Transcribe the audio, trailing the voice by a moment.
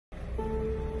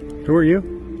Who are you?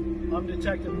 I'm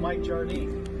Detective Mike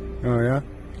Jardine. Oh, yeah?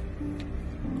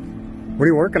 What are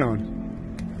you working on?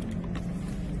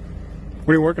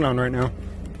 What are you working on right now?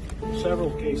 Several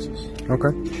cases.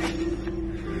 Okay.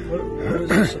 What is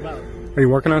this about? Are you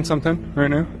working on something right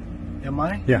now? Am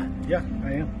I? Yeah. Yeah,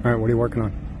 I am. All right, what are you working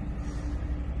on?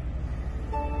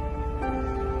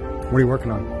 What are you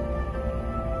working on?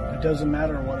 It doesn't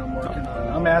matter what I'm working on.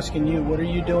 I'm asking you, what are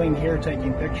you doing here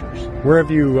taking pictures? Where have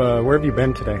you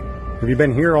been today? Have you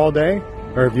been here all day,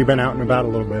 or have you been out and about a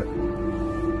little bit?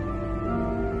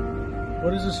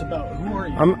 What is this about? Who are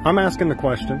you? I'm asking the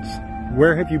questions.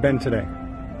 Where have you been today?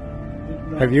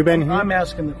 Have you been here? I'm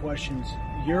asking the questions.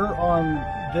 You're on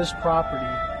this property.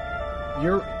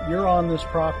 You're on this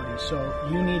property, so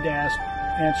you need to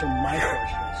answer my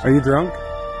questions. Are you drunk?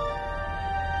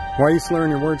 Why are you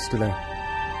slurring your words today?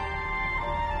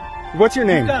 What's your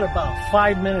name? You've got about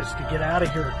 5 minutes to get out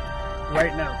of here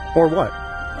right now. Or what?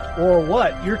 Or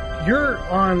what? You're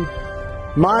on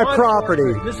my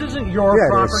property. This isn't your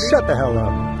property. Yeah, shut the hell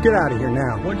up. Get out of here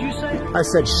now. What'd you say? I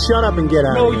said shut up and get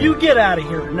out of here. No, you get out of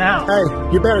here now. Hey,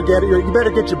 you better get it. You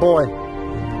better get your boy.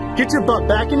 Get your butt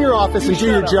back in your office and do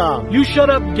your job. You shut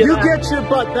up and get out. You get your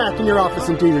butt back in your office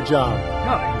and do your job.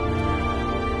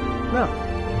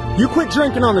 No. You quit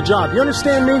drinking on the job. You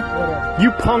understand me? Whatever.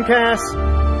 You punk ass.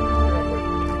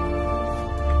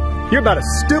 You're about a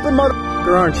stupid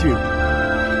motherfucker, aren't you?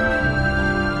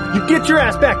 You get your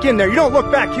ass back in there. You don't look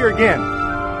back here again.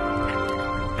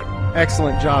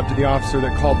 Excellent job to the officer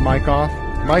that called Mike off.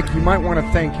 Mike, you might want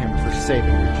to thank him for saving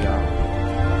your job.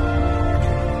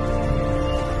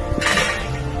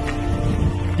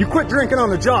 You quit drinking on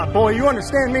the job, boy. You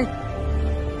understand me?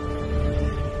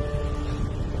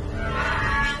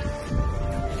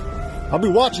 I'll be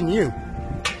watching you.